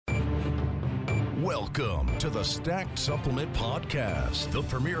Welcome to the Stacked Supplement Podcast, the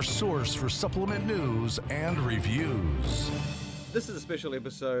premier source for supplement news and reviews. This is a special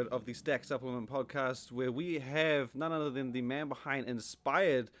episode of the Stacked Supplement Podcast where we have none other than the man behind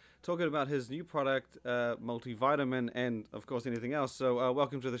Inspired talking about his new product, multivitamin, and of course anything else. So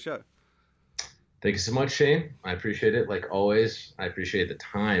welcome to the show. Thank you so much, Shane. I appreciate it. Like always, I appreciate the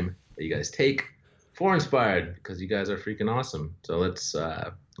time that you guys take for Inspired because you guys are freaking awesome. So let's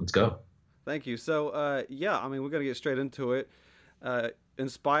go. Thank you. So, we're going to get straight into it.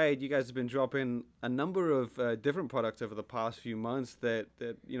 Inspired, you guys have been dropping a number of different products over the past few months that,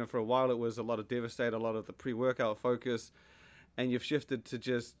 for a while it was a lot of Devastate, a lot of the pre-workout focus, and you've shifted to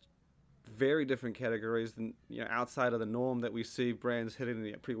just very different categories than, outside of the norm that we see brands hitting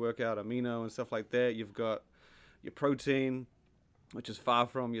the pre-workout amino and stuff like that. You've got your protein, which is far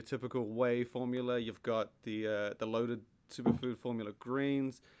from your typical whey formula. You've got the loaded superfood formula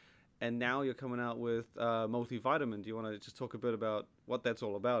greens. And now you're coming out with multivitamin. Do you want to just talk a bit about what that's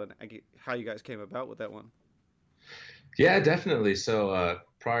all about and how you guys came about with that one? Yeah, definitely. So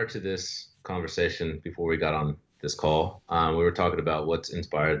prior to this conversation, before we got on this call, we were talking about what's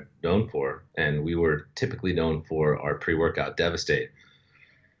Inspired known for. And we were typically known for our pre-workout Devastate,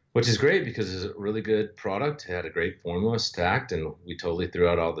 which is great because it's a really good product. It had a great formula stacked, and we totally threw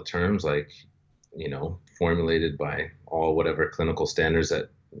out all the terms like, formulated by all whatever clinical standards that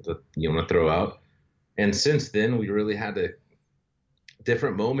you want to throw out. And since then, we really had a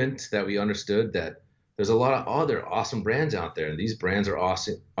different moment that we understood that there's a lot of other awesome brands out there, and these brands are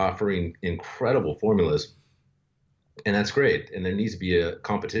offering incredible formulas, and that's great. And there needs to be a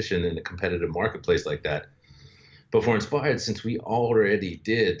competition in a competitive marketplace like that. But for Inspired, since we already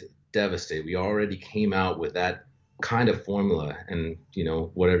did Devastate, we already came out with that kind of formula, and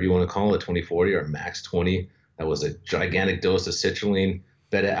whatever you want to call it, 20/40 or max 20, that was a gigantic dose of citrulline,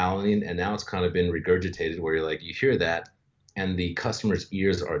 beta-alanine, and now it's kind of been regurgitated where you're like, you hear that and the customer's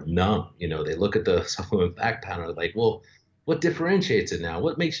ears are numb. They look at the supplement fact pattern like, well, what differentiates it now?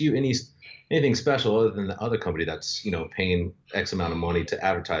 What makes you anything special other than the other company that's, paying X amount of money to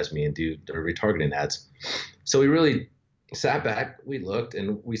advertise me and do their retargeting ads? So we really sat back, we looked,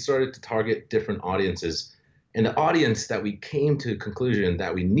 and we started to target different audiences. And the audience that we came to a conclusion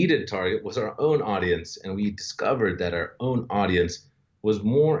that we needed to target was our own audience. And we discovered that our own audience was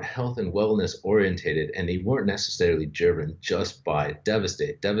more health and wellness orientated, and they weren't necessarily driven just by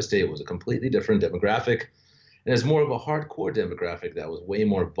Devastate. Devastate was a completely different demographic, and it's more of a hardcore demographic that was way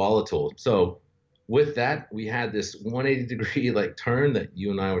more volatile. So with that, we had this 180-degree turn that you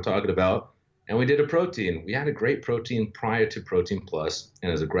and I were talking about, and we did a protein. We had a great protein prior to Protein Plus,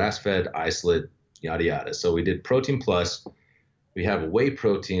 and as a grass-fed isolate, yada yada. So we did Protein Plus. We have a whey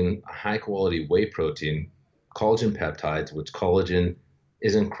protein, a high-quality whey protein, collagen peptides, which collagen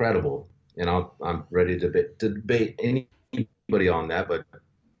is incredible, and I'm ready to debate anybody on that, but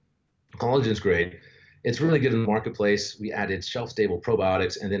collagen's great. It's really good in the marketplace. We added shelf-stable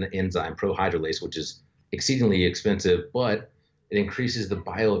probiotics and then an enzyme, prohydrolase, which is exceedingly expensive, but it increases the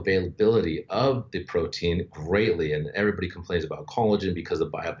bioavailability of the protein greatly, and everybody complains about collagen because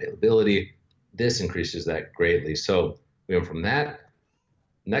of bioavailability. This increases that greatly. So we went from that.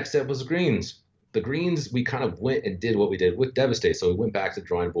 Next step was the greens. The greens, we kind of went and did what we did with Devastate. So we went back to the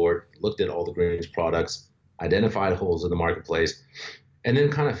drawing board, looked at all the greens products, identified holes in the marketplace, and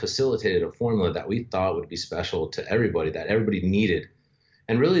then kind of facilitated a formula that we thought would be special to everybody, that everybody needed.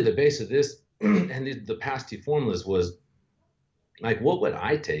 And really the base of this and the past two formulas was like, what would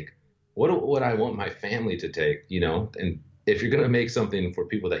I take? What would I want my family to take, And if you're going to make something for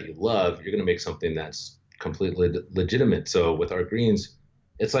people that you love, you're going to make something that's completely legitimate. So with our greens,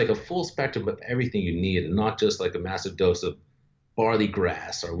 it's like a full spectrum of everything you need, and not just like a massive dose of barley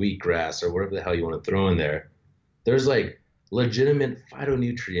grass or wheatgrass or whatever the hell you want to throw in there. There's like legitimate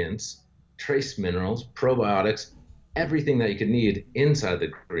phytonutrients, trace minerals, probiotics, everything that you could need inside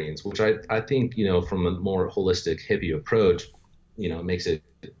the greens, which I think, from a more holistic hippie approach, makes it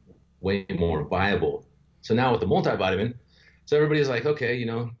way more viable. So now with the multivitamin, so everybody's like, okay,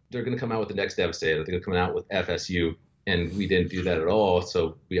 they're going to come out with the next Devastate, they're going to come out with FSU. And we didn't do that at all.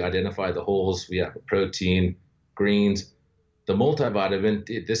 So we identified the holes. We have protein, greens, the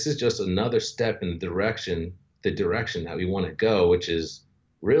multivitamin. This is just another step in the direction that we want to go, which is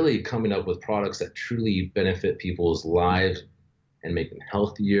really coming up with products that truly benefit people's lives and make them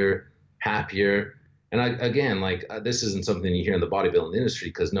healthier, happier. And this isn't something you hear in the bodybuilding industry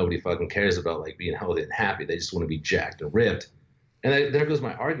because nobody fucking cares about being healthy and happy. They just want to be jacked and ripped. And there goes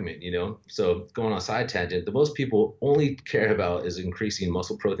my argument, So going on a side tangent, the most people only care about is increasing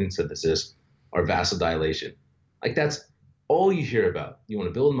muscle protein synthesis or vasodilation. That's all you hear about. You want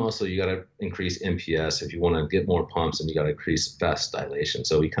to build muscle, you got to increase MPS. If you want to get more pumps, and you got to increase fast dilation.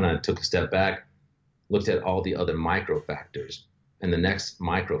 So we kind of took a step back, looked at all the other micro factors. And the next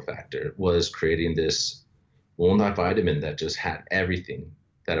micro factor was creating this multivitamin that just had everything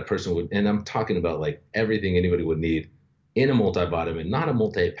that a person would, and I'm talking about like everything anybody would need in a multivitamin, not a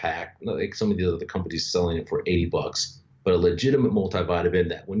multi-pack, not like some of the other companies selling it for $80, but a legitimate multivitamin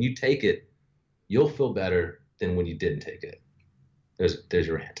that when you take it, you'll feel better than when you didn't take it. There's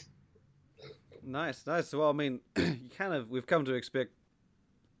your rant. Nice. Well, I mean, we've come to expect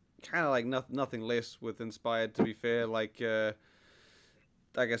kind of like nothing less with Inspired. To be fair, like I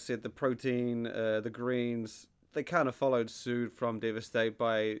said, the protein, the greens, they kind of followed suit from Devastate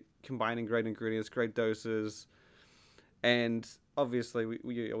by combining great ingredients, great doses, and obviously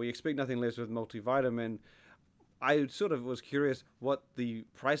we expect nothing less with multivitamin. I sort of was curious what the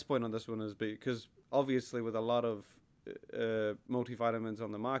price point on this one is, because obviously with a lot of multivitamins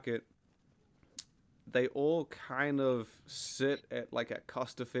on the market, they all kind of sit at like a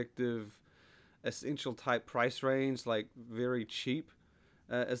cost-effective, essential type price range, like very cheap,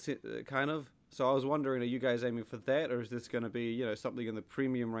 kind of. So I was wondering, are you guys aiming for that, or is this going to be, something in the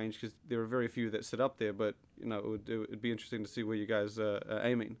premium range? Because there are very few that sit up there, but it would be interesting to see where you guys are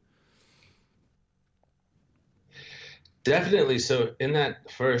aiming. Definitely. So in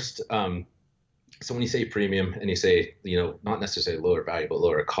that first, so when you say premium and you say, not necessarily lower value, but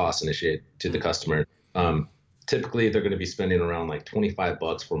lower cost initiate to the customer, typically they're going to be spending around like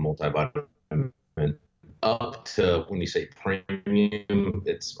 $25 for multivitamin, up to, when you say premium,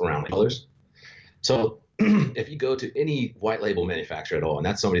 it's around $8. So if you go to any white label manufacturer at all, and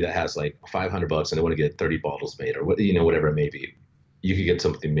that's somebody that has like $500 and they want to get 30 bottles made, or whatever it may be, you could get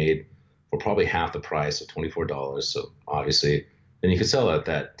something made for probably half the price of $24. So obviously, then you could sell it at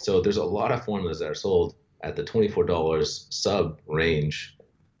that. So there's a lot of formulas that are sold at the $24 sub range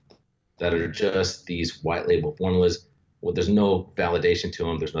that are just these white label formulas. Well, there's no validation to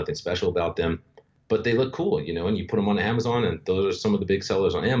them. There's nothing special about them, but they look cool, and you put them on Amazon, and those are some of the big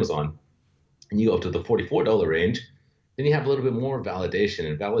sellers on Amazon. And you go up to the $44 range, then you have a little bit more validation,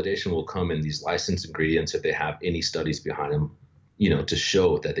 and validation will come in these licensed ingredients if they have any studies behind them, to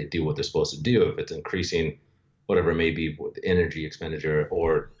show that they do what they're supposed to do. If it's increasing whatever it may be with energy expenditure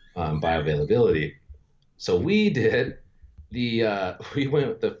or bioavailability. So we did we went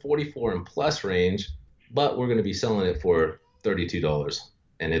with the 44 and plus range, but we're going to be selling it for $32,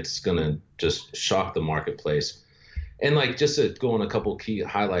 and it's going to just shock the marketplace. And like, just to go on a couple key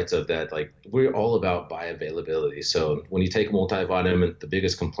highlights of that, like, we're all about bioavailability. So when you take a multivitamin, the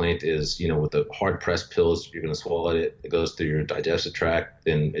biggest complaint is, with the hard pressed pills, you're going to swallow it. It goes through your digestive tract,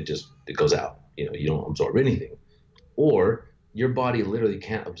 then it goes out. You don't absorb anything, or your body literally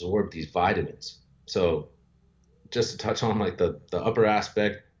can't absorb these vitamins. So just to touch on like the upper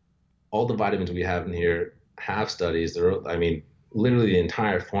aspect, all the vitamins we have in here have studies. Literally the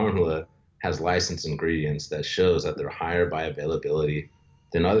entire formula has licensed ingredients that shows that they're higher bioavailability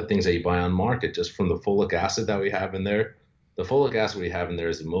than other things that you buy on market, just from the folic acid that we have in there. The folic acid we have in there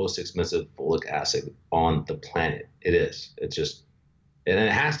is the most expensive folic acid on the planet. It is. It's just, and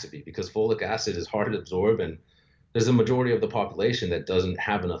it has to be, because folic acid is hard to absorb, and there's a majority of the population that doesn't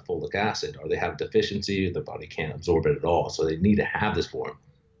have enough folic acid, or they have deficiency, their body can't absorb it at all. So they need to have this form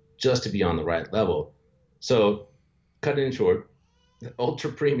just to be on the right level. So cutting it short, the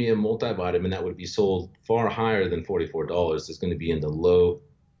ultra premium multivitamin that would be sold far higher than $44 is going to be in the low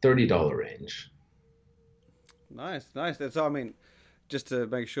 $30 range. Nice. That's, just to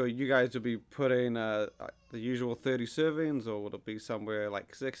make sure, you guys will be putting the usual 30 servings, or would it be somewhere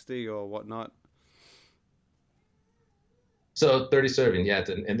like 60 or whatnot? So 30 serving, yeah.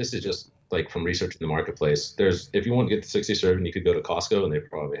 And this is just like from research in the marketplace. If you want to get the 60 serving, you could go to Costco, and they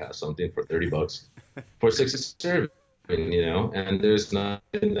probably have something for $30 for 60 serving. And there's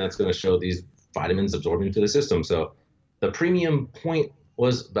nothing that's going to show these vitamins absorbing into the system. So the premium point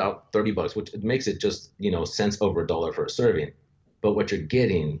was about $30, which makes it just, cents over $1 for a serving. But what you're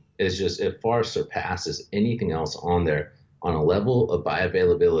getting is just, it far surpasses anything else on there on a level of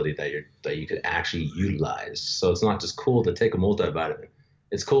bioavailability that you could actually utilize. So it's not just cool to take a multivitamin.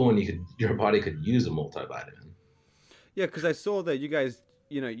 It's cool when your body could use a multivitamin. Yeah, because I saw that you guys,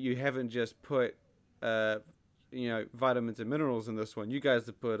 you haven't just put vitamins and minerals in this one. You guys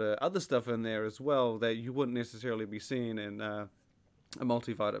have put other stuff in there as well that you wouldn't necessarily be seeing in a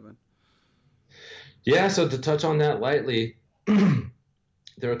multivitamin. Yeah, so to touch on that lightly,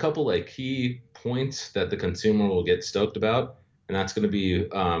 there are a couple like key points that the consumer will get stoked about, and that's going to be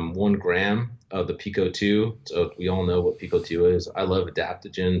 1 gram of the Pico 2. So we all know what Pico 2 is. I love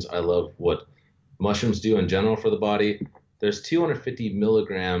adaptogens. I love what mushrooms do in general for the body. there's 250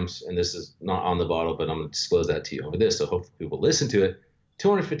 milligrams, and this is not on the bottle, but I'm going to disclose that to you over this, so hopefully people listen to it.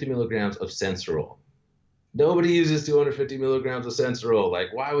 250 milligrams of Sensorol. Nobody uses 250 milligrams of Sensorol.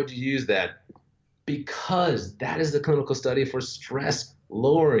 Like, why would you use that? Because that is the clinical study for stress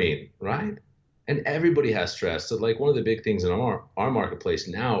lowering, right? And everybody has stress. So like one of the big things in our marketplace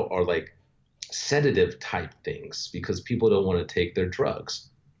now are like sedative type things because people don't want to take their drugs.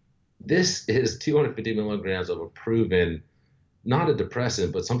 This is 250 milligrams of a proven, not a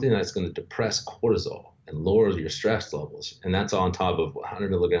depressant, but something that's going to depress cortisol and lower your stress levels. And that's on top of 100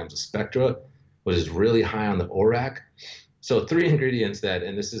 milligrams of Spectra, which is really high on the ORAC. So 3 ingredients that,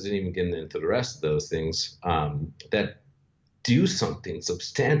 and this isn't even getting into the rest of those things, that do something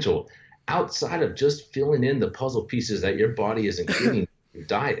substantial outside of just filling in the puzzle pieces that your body is including in your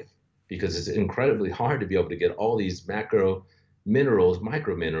diet, because it's incredibly hard to be able to get all these macro minerals,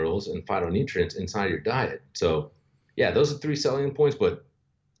 micro minerals, and phytonutrients inside your diet. So yeah, those are 3 selling points, but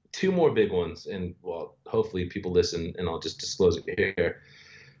 2 more big ones, and well, hopefully people listen, and I'll just disclose it here.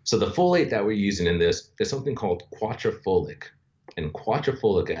 So the folate that we're using in this is something called quadrafolic, and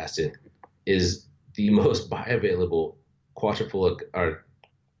quadrafolic acid is the most bioavailable quadrafolic or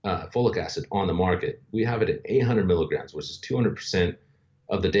folic acid on the market. We have it at 800 milligrams, which is 200%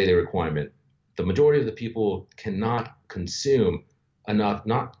 of the daily requirement. The majority of the people cannot consume enough,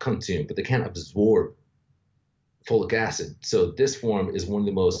 not consume, but they can't absorb folic acid. So this form is one of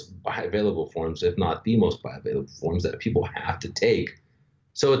the most bioavailable forms, if not the most bioavailable forms that people have to take.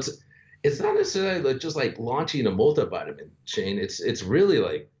 So it's not necessarily like just like launching a multivitamin chain. It's really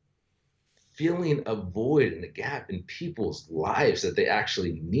like filling a void and a gap in people's lives that they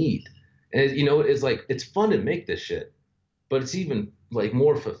actually need. And you know, it's like, it's fun to make this shit, but it's even like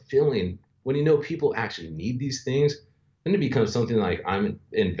more fulfilling when you know people actually need these things. Then it becomes something like I'm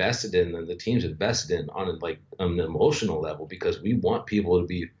invested in and the team's invested in on like an emotional level, because we want people to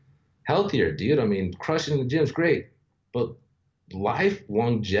be healthier, dude. I mean, crushing the gym's great, but life,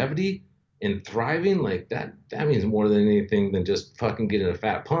 longevity, and thriving, like that means more than anything than just fucking getting a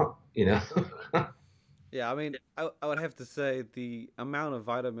fat pump, you know? Yeah, I mean, I would have to say the amount of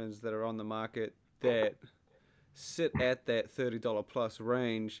vitamins that are on the market that sit at that $30 plus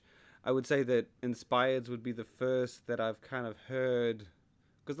range, I would say that Inspired's would be the first that I've kind of heard,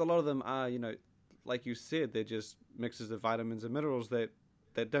 because a lot of them are, you know, like you said, they're just mixes of vitamins and minerals that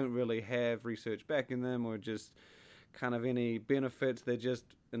don't really have research back in them, or just kind of any benefits. They're just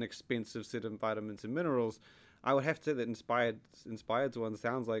an expensive set of vitamins and minerals. I would have to say that Inspired's one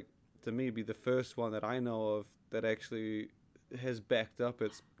sounds like, to me, be the first one that I know of that actually has backed up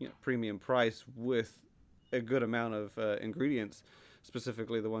its, you know, premium price with a good amount of ingredients,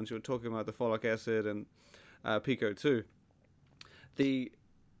 specifically the ones you were talking about, the folic acid and Pico 2.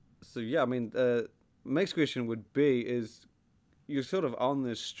 So yeah, I mean, next question would be, is you're sort of on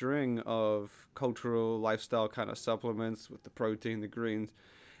this string of cultural lifestyle kind of supplements with the protein, the greens.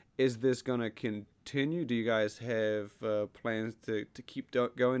 Is this going to continue? Do you guys have plans to keep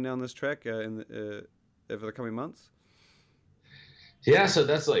going down this track over the coming months? Yeah, so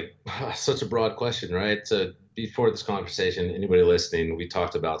that's like such a broad question, right? So before this conversation, anybody listening, we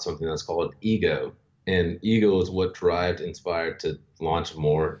talked about something that's called ego. And ego is what drove Inspired to launch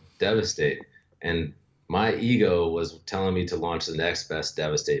more Devastate. And my ego was telling me to launch the next best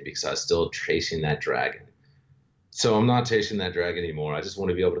Devastate because I was still chasing that dragon. So I'm not chasing that dragon anymore. I just want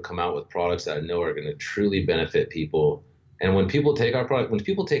to be able to come out with products that I know are going to truly benefit people. And when people take our product, when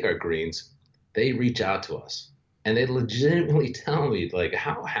people take our greens, they reach out to us and they legitimately tell me like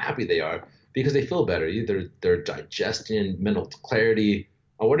how happy they are because they feel better. Either their digestion, mental clarity,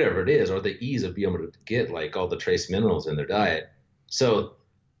 or whatever it is, or the ease of being able to get like all the trace minerals in their diet. So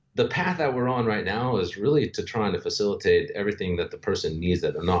the path that we're on right now is really to trying to facilitate everything that the person needs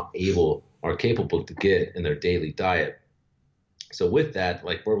that they're not able or capable to get in their daily diet. So with that,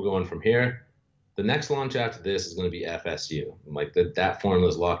 like where we're going from here, the next launch after this is going to be FSU. Like that formula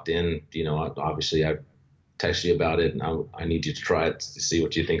is locked in. You know, obviously I text you about it and I need you to try it to see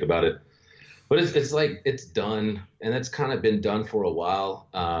what you think about it. But it's like, it's done, and it's kind of been done for a while.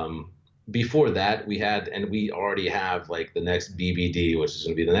 Before that, we already have like the next BBD, which is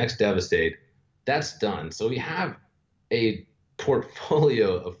going to be the next Devastate. That's done. So we have a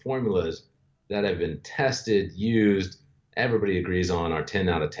portfolio of formulas that have been tested, used, everybody agrees on are 10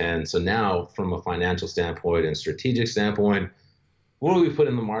 out of 10. So now from a financial standpoint and strategic standpoint, what do we put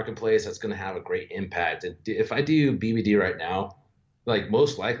in the marketplace that's going to have a great impact? And if I do BBD right now, like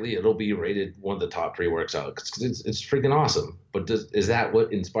most likely it'll be rated one of the top 3 workouts because it's freaking awesome. But is that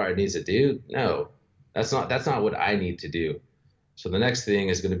what Inspired needs to do? No, that's not what I need to do. So the next thing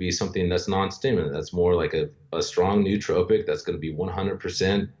is going to be something that's non-stimulant. That's more like a strong nootropic that's going to be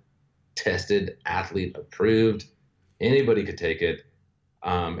 100% tested, athlete approved. Anybody could take it.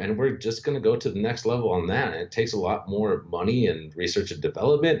 And we're just going to go to the next level on that. And it takes a lot more money and research and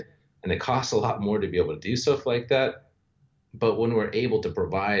development, and it costs a lot more to be able to do stuff like that. But when we're able to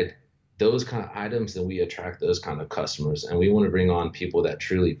provide those kind of items, then we attract those kind of customers. And we want to bring on people that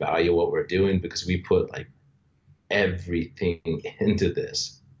truly value what we're doing, because we put like everything into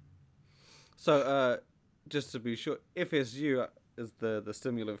this. So just to be sure, FSU is the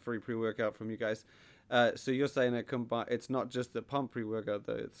stimulant-free pre-workout from you guys. So you're saying it's not just the pump pre-workout,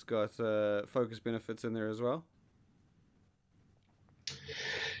 though. It's got focus benefits in there as well?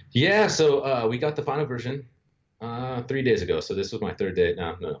 Yeah, so we got the final version 3 days ago. So this was my third day.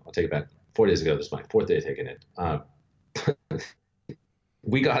 No, I'll take it back. 4 days ago. This is my fourth day taking it.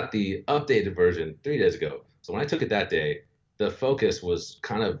 We got the updated version 3 days ago. So when I took it that day, the focus was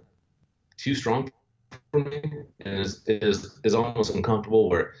kind of too strong for me, and is almost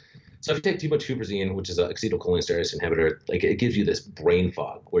uncomfortable. So if you take too much huperzine, which is an acetylcholinesterase inhibitor, like it gives you this brain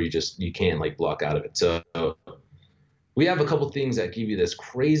fog where you can't like block out of it. So we have a couple things that give you this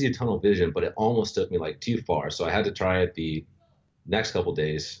crazy tunnel vision, but it almost took me like too far. So I had to try it the next couple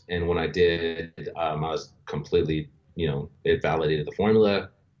days, and when I did, I was completely, it validated the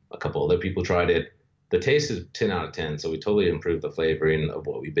formula. A couple other people tried it. The taste is 10 out of 10, so we totally improved the flavoring of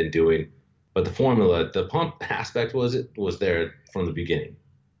what we've been doing. But the formula, the pump aspect was there from the beginning.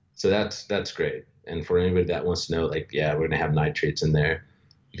 So that's great. And for anybody that wants to know, like, yeah, we're gonna have nitrates in there,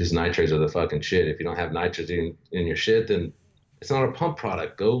 because nitrates are the fucking shit. If you don't have nitrates in your shit, then it's not a pump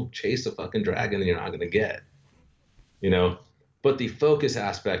product. Go chase a fucking dragon that you're not gonna get. But the focus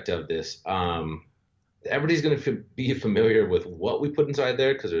aspect of this, everybody's going to be familiar with what we put inside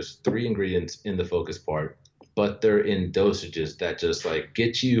there, because there's 3 ingredients in the focus part, but they're in dosages that just like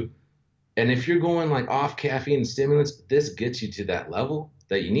get you. And if you're going like off caffeine and stimulants, this gets you to that level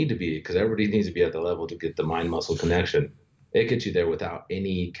that you need to be, because everybody needs to be at the level to get the mind-muscle connection. It gets you there without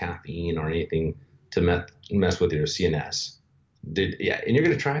any caffeine or anything to mess with your CNS. Yeah, and you're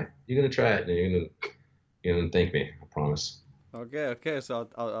going to try it. You're going to try it, and you're going to thank me. I promise. Okay. So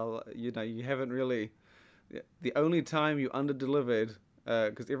I'll you haven't really. The only time you under-delivered,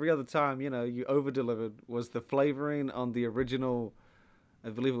 because every other time, you over-delivered, was the flavoring on the original, I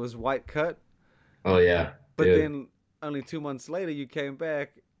believe it was White Cut. Oh, yeah. But then only 2 months later, you came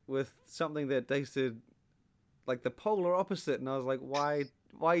back with something that tasted like the polar opposite. And I was like, why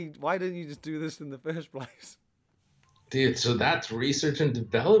didn't you just do this in the first place? Dude, so that's research and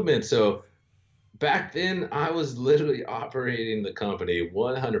development. So back then, I was literally operating the company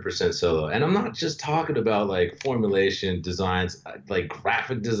 100% solo. And I'm not just talking about like formulation designs, like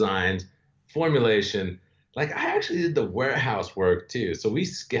graphic designs, formulation. Like I actually did the warehouse work too. So we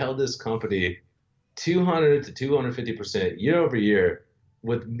scaled this company 200 to 250% year over year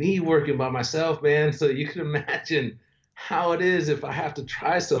with me working by myself, man. So you can imagine how it is if I have to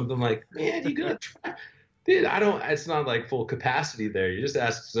try something like, man, you gonna try? Dude, it's not like full capacity there. You just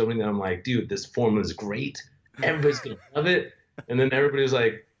ask somebody that I'm like, dude, this formula is great. Everybody's going to love it. And then everybody's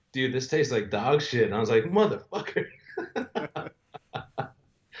like, dude, this tastes like dog shit. And I was like, motherfucker.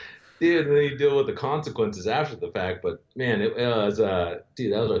 Dude, and then you deal with the consequences after the fact. But man, it was,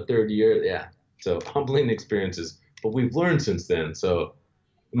 dude, that was our third year. Yeah. So humbling experiences, but we've learned since then. So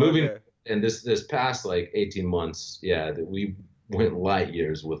moving, and this past like 18 months, yeah, we went light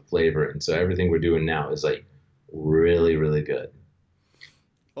years with flavor, and so everything we're doing now is like really, really good.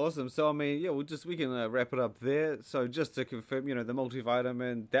 Awesome. So I mean, yeah, we can wrap it up there. So just to confirm, the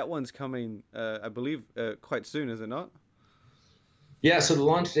multivitamin, that one's coming, I believe, quite soon, is it not? Yeah. So the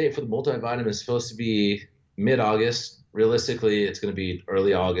launch date for the multivitamin is supposed to be mid-August. Realistically, it's going to be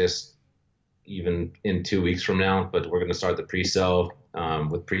early August, even in 2 weeks from now. But we're going to start the pre-sale.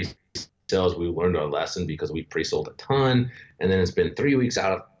 With pre-sales, we learned our lesson because we pre-sold a ton, and then it's been 3 weeks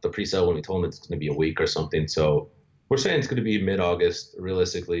out of the pre-sale when we told them it's going to be a week or something. So we're saying it's going to be mid-August,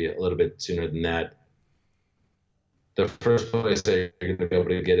 realistically a little bit sooner than that. The first place that you're going to be able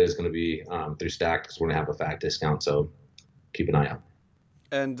to get it is going to be through Stacked, because we're going to have a fat discount, so keep an eye out.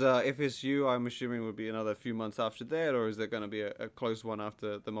 And FSU, I'm assuming, would be another few months after that, or is there going to be a close one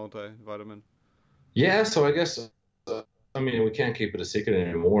after the multivitamin? Yeah, so I guess, we can't keep it a secret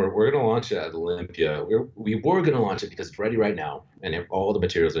anymore. We're going to launch it at Olympia. We were going to launch it because it's ready right now, and all the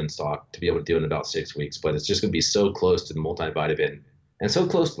materials are in stock to be able to do it in about 6 weeks, but it's just going to be so close to the multivitamin and so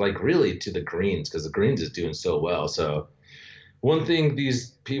close, like really to the greens, because the greens is doing so well. So one thing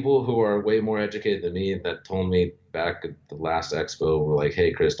these people who are way more educated than me that told me back at the last expo were like,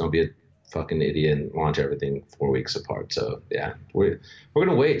 hey, Chris, don't be fucking idiot and launch everything 4 weeks apart. So yeah, we're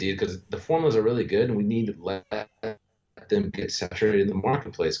gonna wait, dude, because the formulas are really good, and we need to let them get saturated in the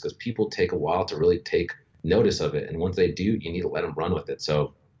marketplace because people take a while to really take notice of it, and once they do, you need to let them run with it.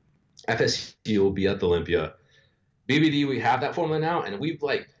 So FSU will be at the Olympia. BBD, we have that formula now, and we've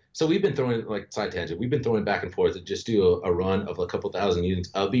been throwing, like, side tangent, we've been throwing back and forth to just do a run of a couple thousand units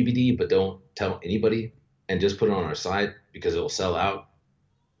of BBD, but don't tell anybody and just put it on our site because it'll sell out.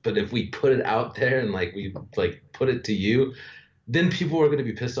 But if we put it out there and we put it to you, then people are going to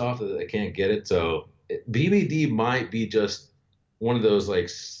be pissed off that they can't get it. So BBD might be just one of those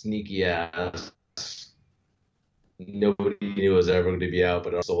sneaky ass, nobody knew it was ever going to be out,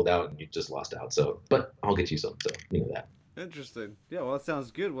 but it sold out and you just lost out. So, but I'll get you some, so you know that. Interesting. Yeah, well, that sounds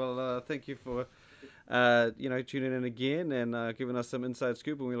good. Well, thank you for tuning in again and giving us some inside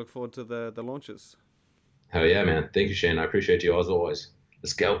scoop, and we look forward to the launches. Hell yeah, man. Thank you, Shane. I appreciate you as always.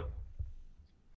 Let's go.